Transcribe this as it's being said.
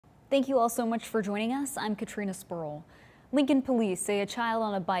Thank you all so much for joining us. I'm Katrina Spurl. Lincoln police say a child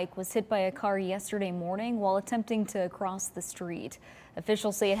on a bike was hit by a car yesterday morning while attempting to cross the street.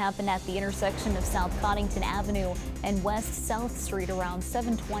 Officials say it happened at the intersection of South Coddington Avenue and West South Street around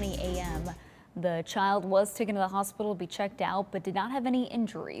 7:20 a.m. The child was taken to the hospital to be checked out but did not have any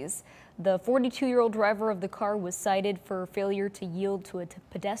injuries. The 42-year-old driver of the car was cited for failure to yield to a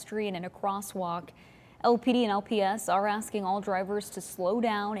pedestrian in a crosswalk. LPD and LPS are asking all drivers to slow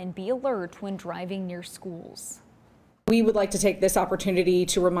down and be alert when driving near schools. We would like to take this opportunity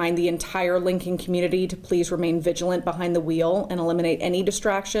to remind the entire Lincoln community to please remain vigilant behind the wheel and eliminate any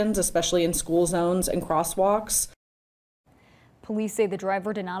distractions, especially in school zones and crosswalks. Police say the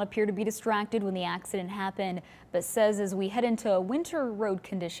driver did not appear to be distracted when the accident happened, but says as we head into winter road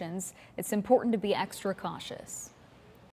conditions, it's important to be extra cautious.